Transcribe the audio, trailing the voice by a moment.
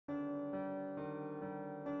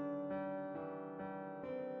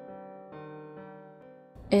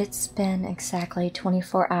It's been exactly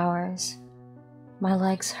 24 hours. My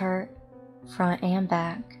legs hurt, front and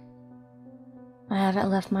back. I haven't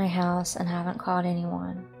left my house and haven't called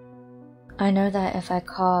anyone. I know that if I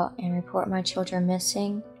call and report my children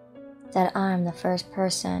missing, that I'm the first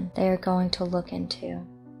person they are going to look into.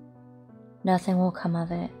 Nothing will come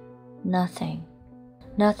of it. Nothing.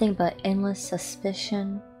 Nothing but endless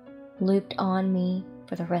suspicion looped on me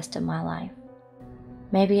for the rest of my life.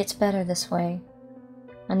 Maybe it's better this way.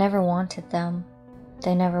 I never wanted them.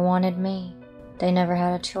 They never wanted me. They never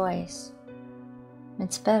had a choice.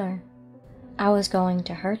 It's better. I was going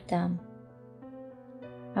to hurt them.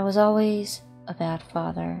 I was always a bad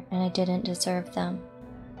father, and I didn't deserve them.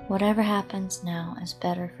 Whatever happens now is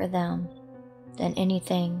better for them than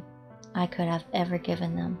anything I could have ever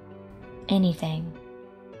given them. Anything.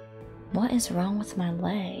 What is wrong with my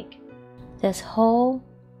leg? This whole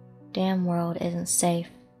damn world isn't safe,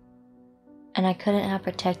 and I couldn't have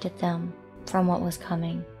protected them from what was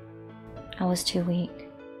coming. I was too weak.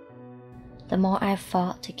 The more I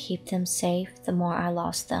fought to keep them safe, the more I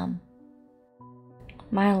lost them.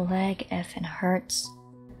 My leg effing hurts.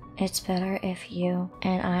 It's better if you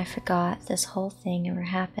and I forgot this whole thing ever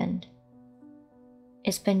happened.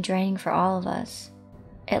 It's been draining for all of us.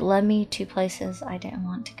 It led me to places I didn't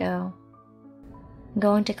want to go. I'm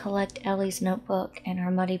going to collect Ellie's notebook and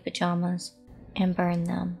her muddy pajamas and burn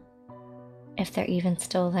them, if they're even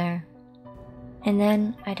still there. And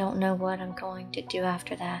then I don't know what I'm going to do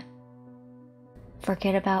after that.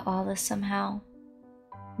 Forget about all this somehow?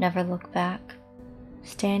 Never look back?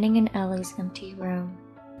 Standing in Ellie's empty room,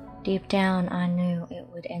 deep down I knew it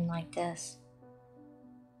would end like this.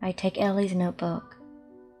 I take Ellie's notebook,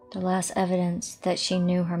 the last evidence that she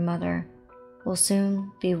knew her mother will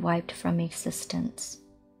soon be wiped from existence.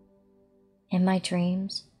 In my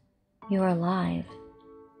dreams, you're alive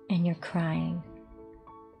and you're crying.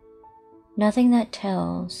 Nothing that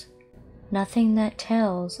tells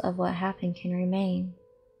of what happened can remain.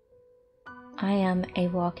 I am a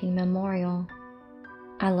walking memorial.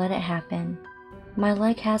 I let it happen. My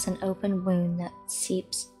leg has an open wound that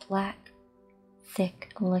seeps black,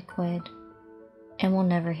 thick liquid and will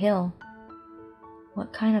never heal.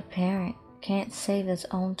 What kind of parent can't save his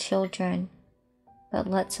own children but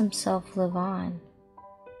lets himself live on?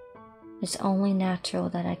 It's only natural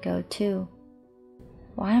that I go too.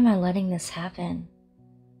 Why am I letting this happen?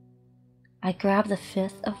 I grab the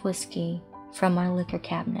fifth of whiskey from my liquor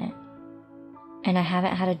cabinet, and I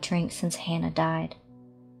haven't had a drink since Hannah died.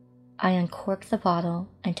 I uncork the bottle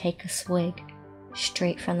and take a swig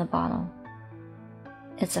straight from the bottle.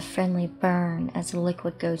 It's a friendly burn as the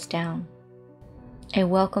liquid goes down. A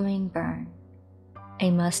welcoming burn. A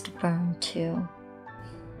must burn too.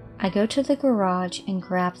 I go to the garage and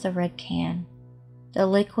grab the red can. The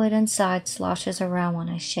liquid inside sloshes around when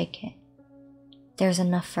I shake it. There's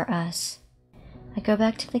enough for us. I go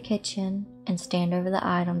back to the kitchen and stand over the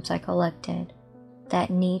items I collected that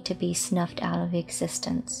need to be snuffed out of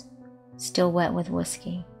existence, still wet with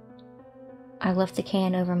whiskey. I lift the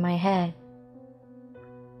can over my head.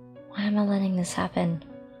 Why am I letting this happen?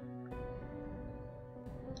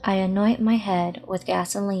 I anoint my head with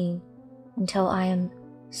gasoline until I am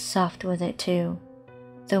soft with it too.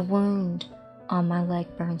 The wound on my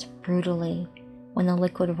leg burns brutally when the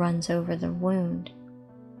liquid runs over the wound.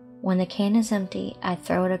 When the can is empty, I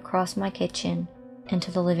throw it across my kitchen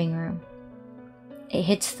into the living room. It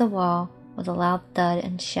hits the wall with a loud thud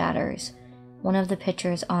and shatters one of the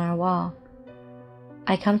pictures on our wall.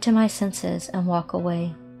 I come to my senses and walk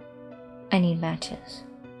away. I need matches.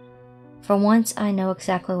 For once, I know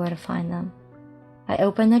exactly where to find them. I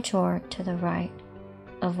open the drawer to the right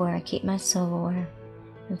of where I keep my silverware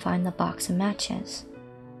and find the box of matches.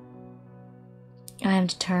 I am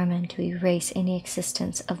determined to erase any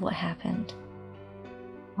existence of what happened.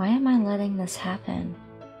 Why am I letting this happen?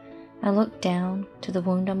 I look down to the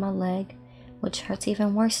wound on my leg, which hurts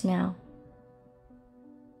even worse now,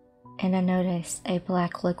 and I notice a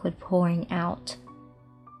black liquid pouring out.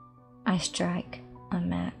 I strike a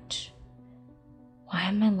match. Why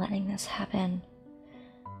am I letting this happen?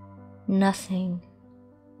 Nothing.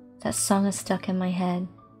 That song is stuck in my head.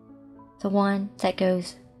 The one that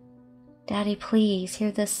goes, "Daddy, please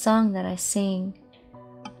hear this song that I sing."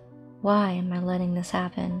 Why am I letting this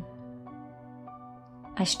happen?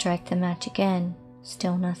 I strike the match again,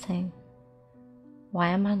 still nothing. Why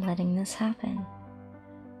am I letting this happen?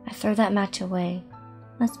 I throw that match away.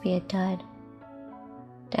 Must be a dud.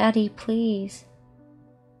 "Daddy, please."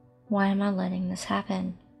 Why am I letting this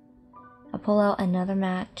happen? I pull out another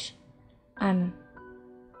match. I'm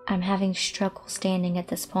having struggle standing at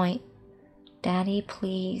this point. "Daddy,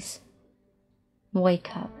 please."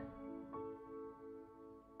 Wake up.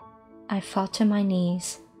 I fall to my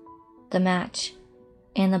knees. The match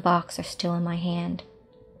and the box are still in my hand.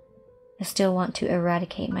 I still want to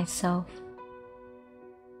eradicate myself.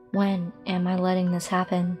 When am I letting this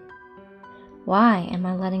happen? Why am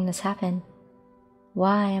I letting this happen?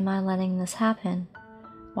 Why am I letting this happen?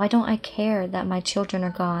 Why don't I care that my children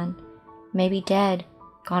are gone? Maybe dead,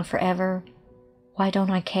 gone forever. Why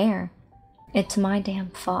don't I care? It's my damn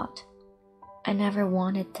fault. I never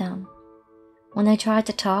wanted them. When they tried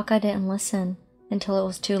to talk, I didn't listen until it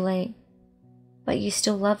was too late. But you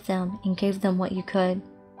still loved them and gave them what you could.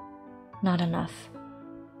 Not enough.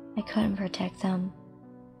 I couldn't protect them.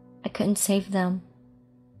 I couldn't save them.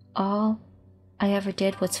 All I ever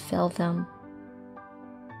did was fail them.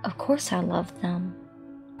 Of course I loved them.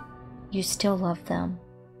 You still love them.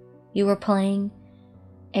 You were playing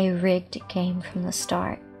a rigged game from the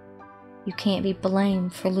start. You can't be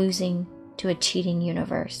blamed for losing to a cheating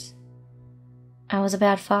universe. I was a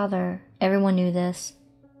bad father. Everyone knew this.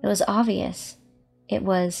 It was obvious. It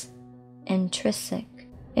was intrinsic.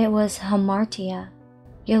 It was hamartia.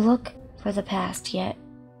 You look for the past, yet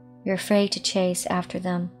you're afraid to chase after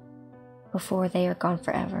them before they are gone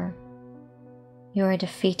forever. You're a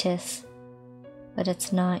defeatist, but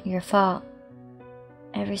it's not your fault.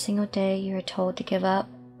 Every single day you are told to give up,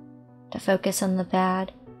 to focus on the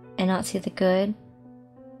bad and not see the good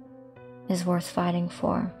is worth fighting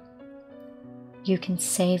for. You can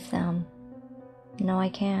save them. No, I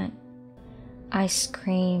can't. I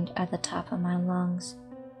screamed at the top of my lungs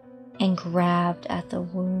and grabbed at the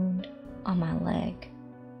wound on my leg.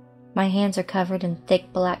 My hands are covered in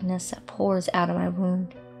thick blackness that pours out of my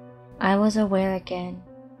wound. I was aware again.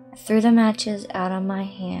 I threw the matches out of my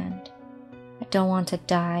hand. I don't want to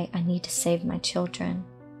die. I need to save my children.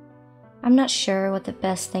 I'm not sure what the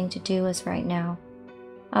best thing to do is right now.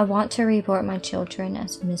 I want to report my children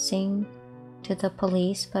as missing to the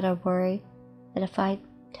police, but I worry that if I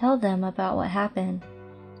tell them about what happened,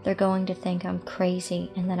 they're going to think I'm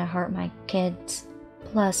crazy and that I hurt my kids.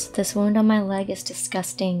 Plus, this wound on my leg is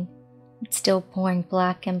disgusting. It's still pouring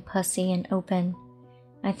black and pussy and open.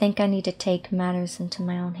 I think I need to take matters into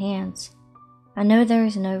my own hands. I know there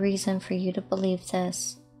is no reason for you to believe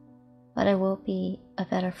this, but I will be a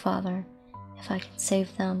better father if I can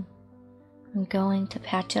save them. I'm going to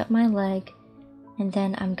patch up my leg, and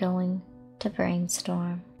then I'm going to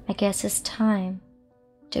brainstorm. I guess it's time.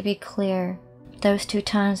 To be clear, those 2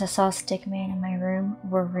 times I saw Stickman in my room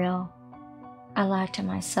were real. I lied to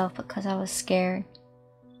myself because I was scared.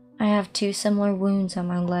 I have 2 similar wounds on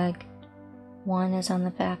my leg. One is on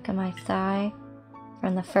the back of my thigh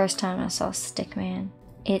from the first time I saw Stickman.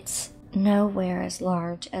 It's nowhere as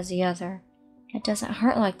large as the other. It doesn't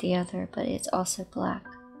hurt like the other, but it's also black.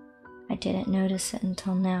 I didn't notice it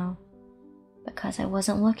until now, because I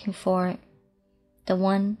wasn't looking for it. The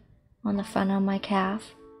one on the front of my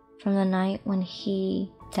calf from the night when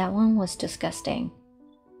that one was disgusting.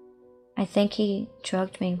 I think he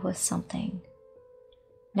drugged me with something.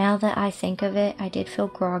 Now that I think of it, I did feel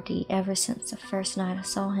groggy ever since the first night I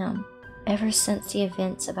saw him. Ever since the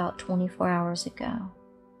events about 24 hours ago.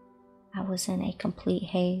 I was in a complete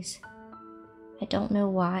haze. I don't know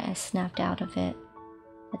why I snapped out of it,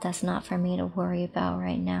 but that's not for me to worry about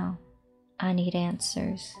right now. I need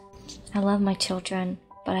answers. I love my children,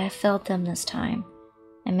 but I have failed them this time,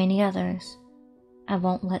 and many others. I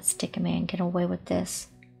won't let Stickman get away with this.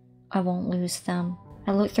 I won't lose them.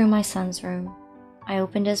 I looked through my son's room. I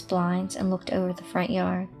opened his blinds and looked over the front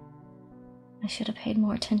yard. I should have paid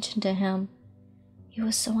more attention to him. He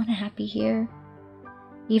was so unhappy here.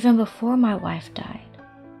 Even before my wife died,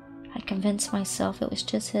 I convinced myself it was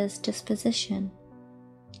just his disposition,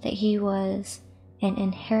 that he was an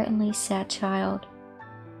inherently sad child.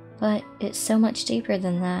 But it's so much deeper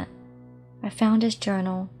than that. I found his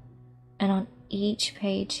journal, and on each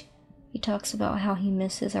page, he talks about how he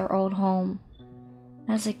misses our old home.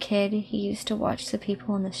 As a kid, he used to watch the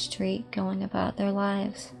people in the street going about their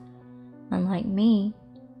lives. Unlike me,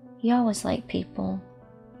 he always liked people.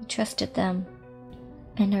 He trusted them.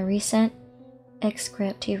 In a recent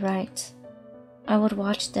excerpt, he writes, I would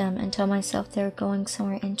watch them and tell myself they were going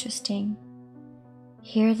somewhere interesting.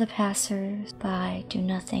 Here the passers-by do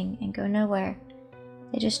nothing and go nowhere.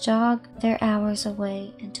 They just jog their hours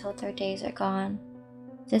away until their days are gone.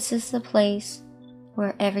 This is the place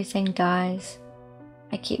where everything dies.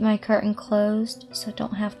 I keep my curtain closed so I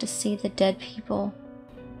don't have to see the dead people.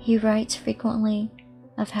 He writes frequently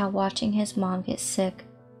of how watching his mom get sick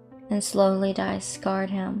and slowly die scarred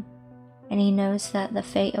him, and he knows that the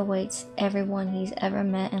fate awaits everyone he's ever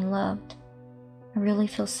met and loved. I really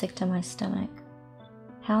feel sick to my stomach.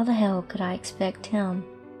 How the hell could I expect him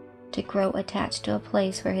to grow attached to a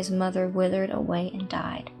place where his mother withered away and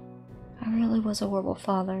died? I really was a horrible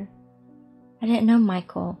father. I didn't know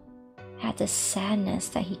Michael had this sadness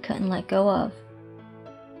that he couldn't let go of.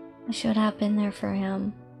 I should have been there for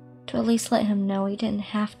him, to at least let him know he didn't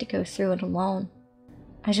have to go through it alone.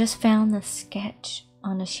 I just found the sketch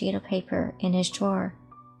on a sheet of paper in his drawer.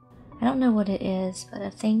 I don't know what it is, but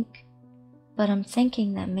I'm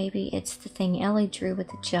thinking that maybe it's the thing Ellie drew with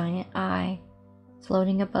the giant eye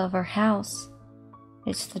floating above our house.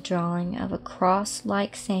 It's the drawing of a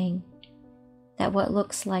cross-like thing that what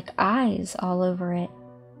looks like eyes all over it,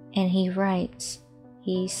 and he writes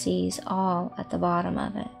he sees all at the bottom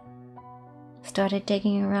of it. Started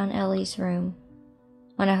digging around Ellie's room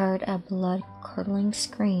when I heard a blood-curdling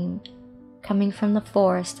scream coming from the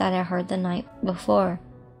forest that I heard the night before.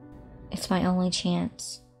 It's my only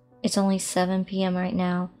chance. It's only 7 p.m. right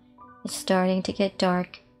now. It's starting to get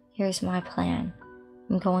dark. Here's my plan.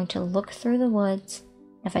 I'm going to look through the woods.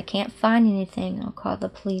 If I can't find anything, I'll call the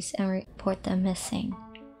police and report them missing.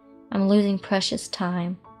 I'm losing precious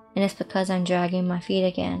time, and it's because I'm dragging my feet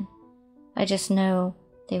again. I just know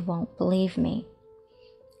they won't believe me.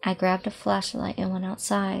 I grabbed a flashlight and went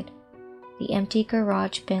outside. The empty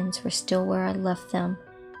garage bins were still where I left them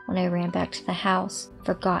when I ran back to the house,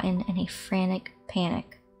 forgotten in a frantic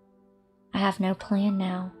panic. I have no plan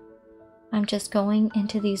now. I'm just going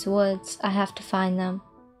into these woods. I have to find them.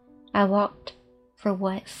 I walked for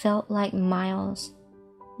what felt like miles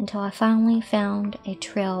until I finally found a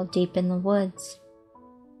trail deep in the woods.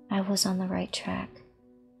 I was on the right track.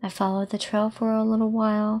 I followed the trail for a little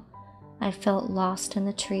while. I felt lost in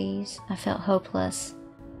the trees. I felt hopeless,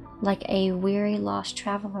 like a weary lost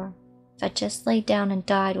traveler. If I just laid down and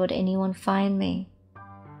died, would anyone find me?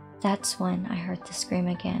 That's when I heard the scream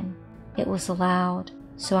again. It was loud,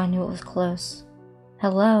 so I knew it was close.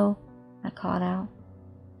 "Hello," I called out.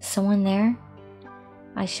 "Is someone there?"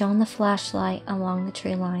 I shone the flashlight along the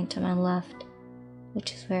tree line to my left,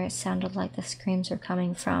 which is where it sounded like the screams were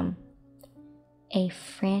coming from. A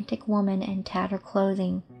frantic woman in tattered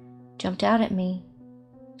clothing jumped out at me.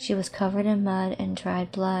 She was covered in mud and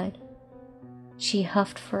dried blood. She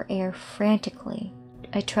huffed for air frantically.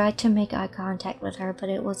 I tried to make eye contact with her, but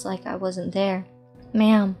it was like I wasn't there.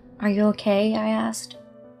 "Ma'am, are you okay?" I asked.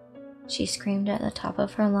 She screamed at the top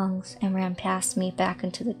of her lungs and ran past me back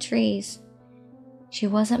into the trees. She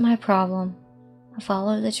wasn't my problem. I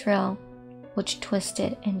followed the trail, which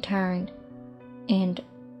twisted and turned and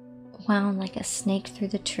wound like a snake through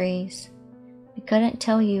the trees. I couldn't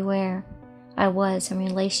tell you where I was in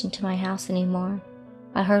relation to my house anymore.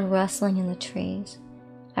 I heard rustling in the trees.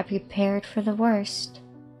 I prepared for the worst.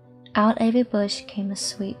 Out of a bush came a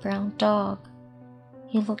sweet brown dog.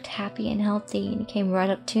 He looked happy and healthy, and he came right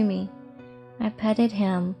up to me. I petted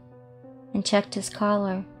him and checked his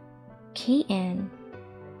collar. Keaton.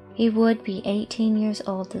 He would be 18 years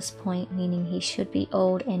old at this point, meaning he should be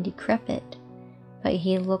old and decrepit, but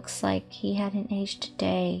he looks like he hadn't aged a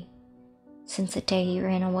day since the day he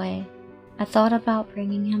ran away. I thought about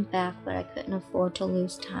bringing him back, but I couldn't afford to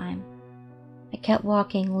lose time. I kept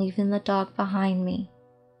walking, leaving the dog behind me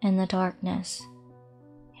in the darkness.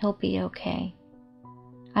 He'll be okay.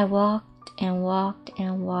 I walked and walked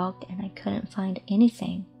and walked, and I couldn't find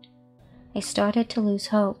anything. I started to lose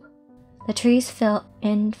hope. The trees felt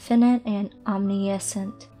infinite and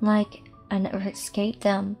omniscient, like I never escaped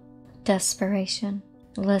them. Desperation.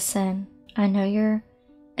 "Listen, I know you're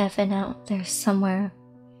effing out there somewhere.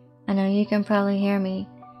 I know you can probably hear me.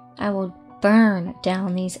 I will burn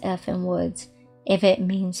down these effing woods if it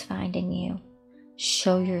means finding you.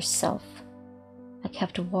 Show yourself." I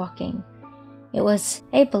kept walking. It was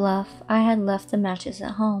a bluff. I had left the matches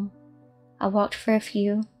at home. I walked for a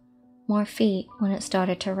few more feet when it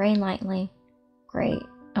started to rain lightly. Great,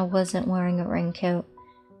 I wasn't wearing a raincoat.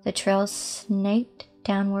 The trail snaked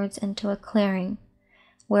downwards into a clearing,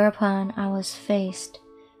 whereupon I was faced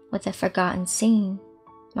with a forgotten scene.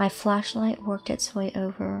 My flashlight worked its way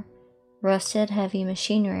over rusted heavy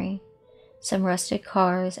machinery, some rusted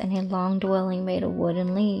cars, and a long dwelling made of wood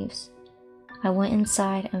and leaves. I went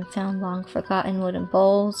inside and found long forgotten wooden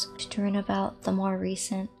bowls strewn about the more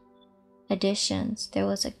recent additions. There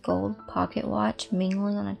was a gold pocket watch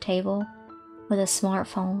mingling on a table with a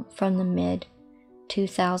smartphone from the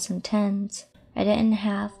mid-2010s. I didn't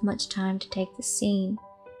have much time to take the scene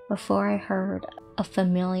before I heard a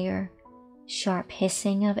familiar, sharp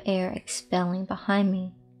hissing of air expelling behind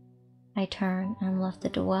me. I turned and left the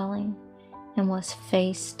dwelling and was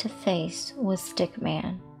face to face with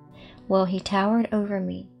Stickman. Well, he towered over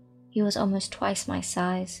me. He was almost twice my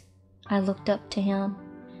size. I looked up to him.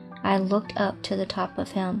 I looked up to the top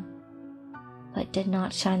of him, but did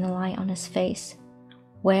not shine the light on his face.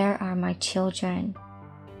 Where are my children?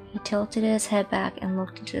 He tilted his head back and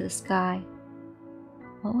looked into the sky.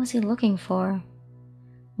 What was he looking for?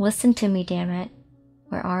 Listen to me, damn it.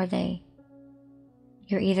 Where are they?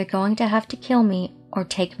 You're either going to have to kill me or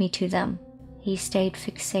take me to them. He stayed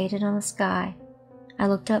fixated on the sky. I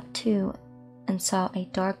looked up too and saw a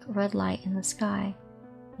dark red light in the sky,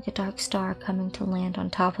 like a dark star coming to land on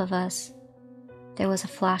top of us. There was a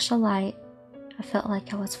flash of light. I felt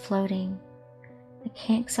like I was floating. I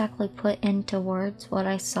can't exactly put into words what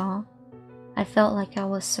I saw. I felt like I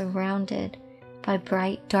was surrounded by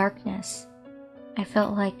bright darkness. I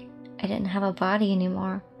felt like I didn't have a body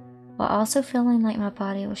anymore, while also feeling like my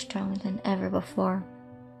body was stronger than ever before.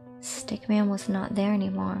 Stickman was not there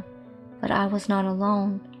anymore, but I was not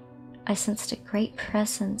alone. I sensed a great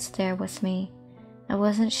presence there with me. I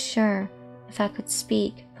wasn't sure if I could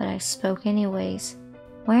speak, but I spoke anyways.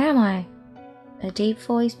 Where am I? A deep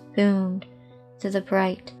voice boomed through the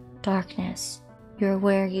bright darkness. You're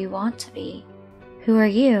where you want to be. Who are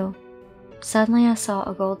you? Suddenly I saw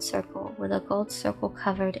a gold circle with a gold circle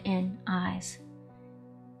covered in eyes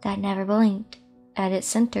that never blinked. At its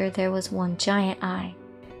center there was one giant eye.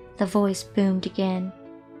 The voice boomed again.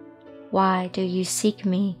 Why do you seek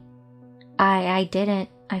me? I didn't.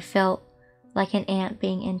 I felt like an ant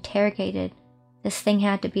being interrogated. This thing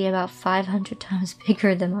had to be about 500 times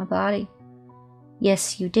bigger than my body.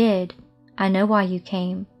 Yes, you did. I know why you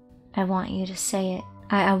came. I want you to say it.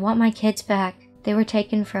 I want my kids back. They were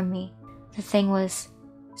taken from me. The thing was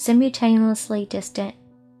simultaneously distant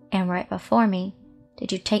and right before me.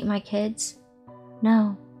 Did you take my kids?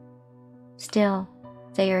 No. Still,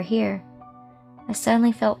 they are here. I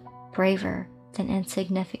suddenly felt braver than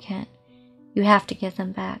insignificant. You have to give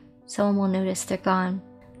them back. Someone will notice they're gone.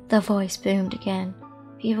 The voice boomed again.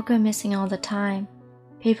 People go missing all the time.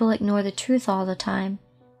 People ignore the truth all the time.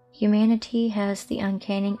 Humanity has the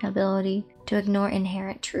uncanny ability to ignore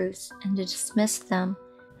inherent truths and to dismiss them,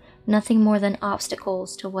 nothing more than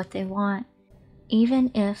obstacles to what they want.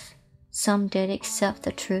 Even if some did accept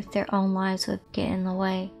the truth, their own lives would get in the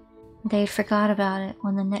way. They'd forgot about it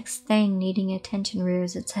when the next thing needing attention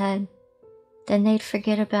rears its head. Then they'd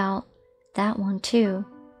forget about that one too.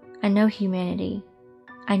 I know humanity.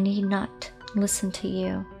 I need not listen to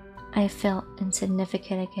you. I felt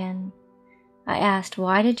insignificant again. I asked,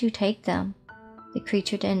 why did you take them? The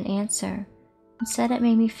creature didn't answer. Instead, it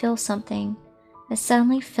made me feel something. I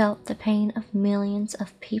suddenly felt the pain of millions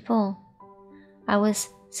of people. I was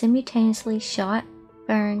simultaneously shot,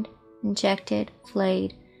 burned, injected,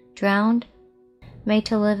 flayed, drowned, made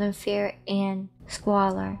to live in fear and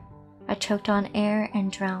squalor. I choked on air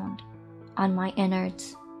and drowned on my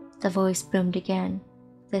innards. The voice boomed again.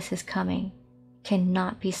 This is coming.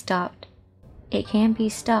 Cannot be stopped. It can be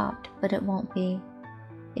stopped, but it won't be.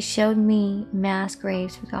 It showed me mass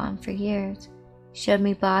graves forgotten for years. It showed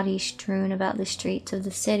me bodies strewn about the streets of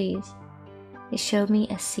the cities. It showed me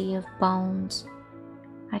a sea of bones.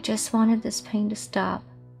 I just wanted this pain to stop.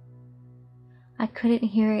 I couldn't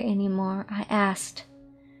hear it anymore. I asked,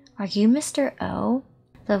 are you Mr. O?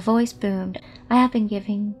 The voice boomed. I have been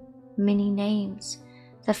giving many names.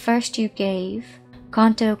 The first you gave,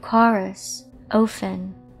 Contocarus,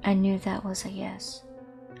 Ophin. I knew that was a yes.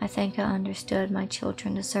 I think I understood my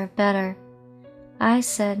children deserve better. I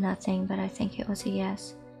said nothing, but I think it was a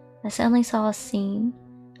yes. I suddenly saw a scene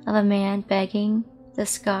of a man begging the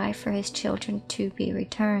sky for his children to be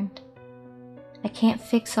returned. I can't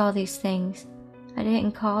fix all these things. I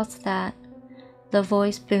didn't cause that. The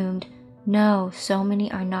voice boomed. No, so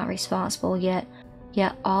many are not responsible yet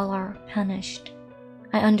all are punished.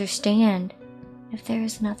 I understand. If there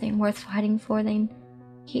is nothing worth fighting for, then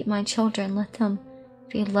keep my children. Let them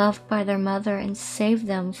be loved by their mother and save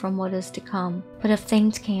them from what is to come. But if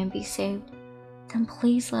things can be saved, then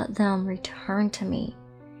please let them return to me.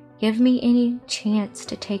 Give me any chance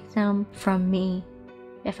to take them from me.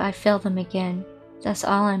 If I fail them again, that's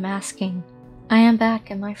all I'm asking. I am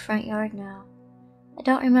back in my front yard now. I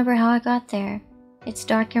don't remember how I got there. It's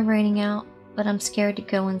dark and raining out, but I'm scared to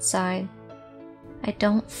go inside. I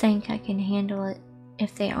don't think I can handle it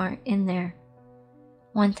if they aren't in there.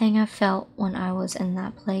 One thing I felt when I was in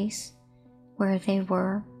that place where they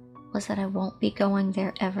were was that I won't be going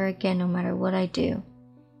there ever again no matter what I do.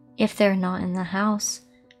 If they're not in the house,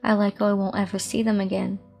 I likely won't ever see them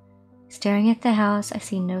again. Staring at the house, I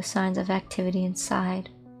see no signs of activity inside.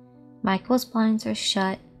 Michael's blinds are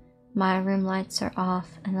shut, my room lights are off,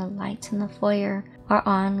 and the lights in the foyer are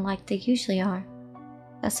on like they usually are.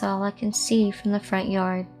 That's all I can see from the front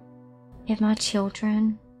yard. If my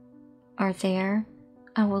children are there,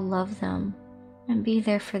 I will love them and be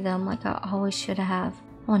there for them like I always should have.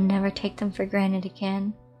 I will never take them for granted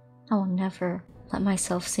again. I will never let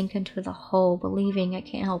myself sink into the hole believing I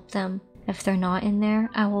can't help them. If they're not in there,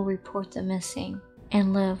 I will report them missing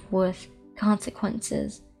and live with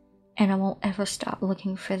consequences, and I won't ever stop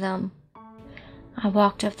looking for them. I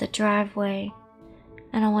walked up the driveway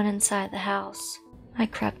and I went inside the house. I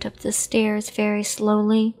crept up the stairs very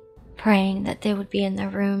slowly, praying that they would be in their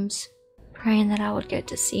rooms, praying that I would get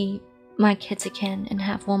to see my kids again and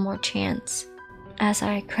have one more chance. As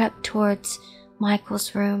I crept towards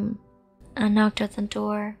Michael's room, I knocked at the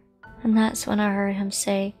door, and that's when I heard him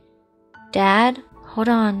say, "Dad, hold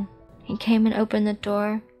on." He came and opened the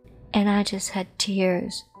door, and I just had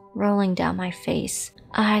tears rolling down my face.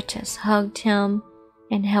 I just hugged him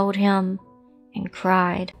and held him and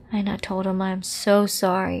cried, and I told him I'm so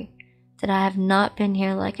sorry that I have not been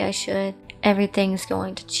here like I should. Everything's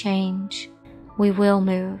going to change. We will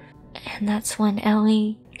move. And that's when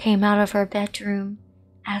Ellie came out of her bedroom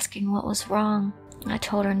asking what was wrong. I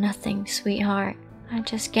told her nothing, sweetheart. I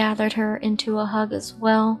just gathered her into a hug as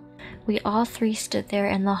well. We all three stood there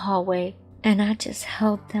in the hallway, and I just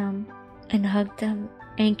held them and hugged them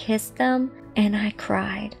and kissed them, and I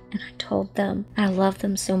cried, and I told them I love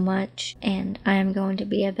them so much, and I am going to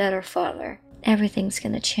be a better father. Everything's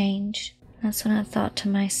going to change. That's when I thought to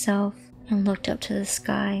myself and looked up to the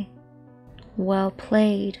sky. Well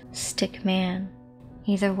played, stick man.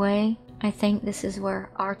 Either way, I think this is where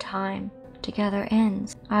our time together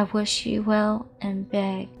ends. I wish you well and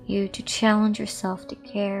beg you to challenge yourself to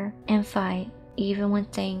care and fight even when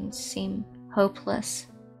things seem hopeless.